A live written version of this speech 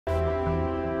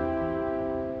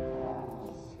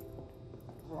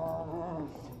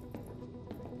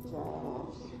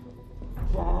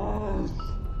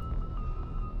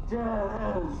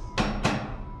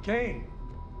Kane,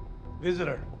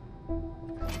 visitor.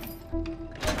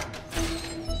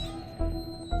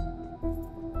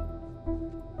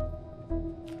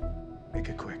 Make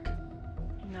it quick.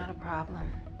 Not a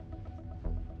problem.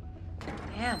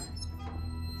 Damn.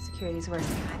 Security's worse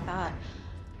than I thought.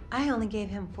 I only gave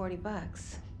him 40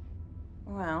 bucks.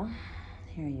 Well,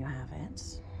 here you have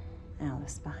it.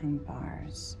 Alice behind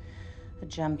bars. A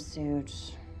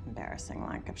jumpsuit. Embarrassing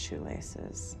lack of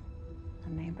shoelaces. A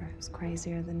neighbor who's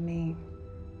crazier than me.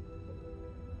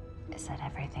 Is that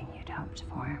everything you'd hoped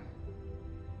for?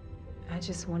 I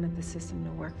just wanted the system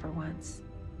to work for once.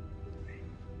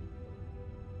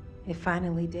 It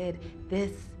finally did.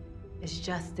 This is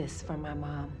justice for my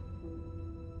mom.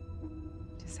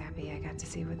 Just happy I got to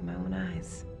see with my own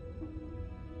eyes.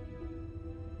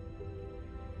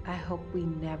 I hope we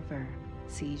never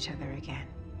see each other again.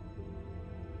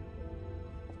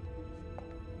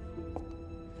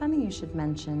 Funny you should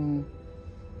mention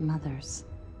mothers,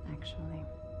 actually.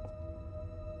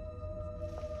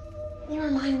 You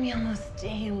remind me almost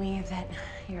daily that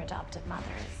your adopted mother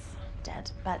is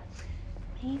dead, but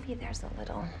maybe there's a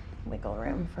little wiggle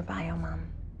room for Biomom.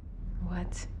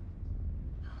 What?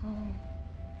 Oh,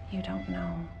 you don't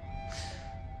know.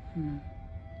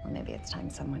 Well, maybe it's time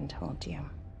someone told you.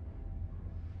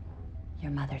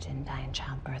 Your mother didn't die in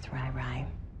childbirth, Rai.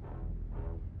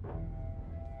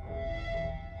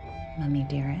 Mummy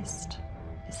dearest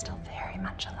is still very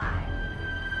much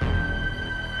alive.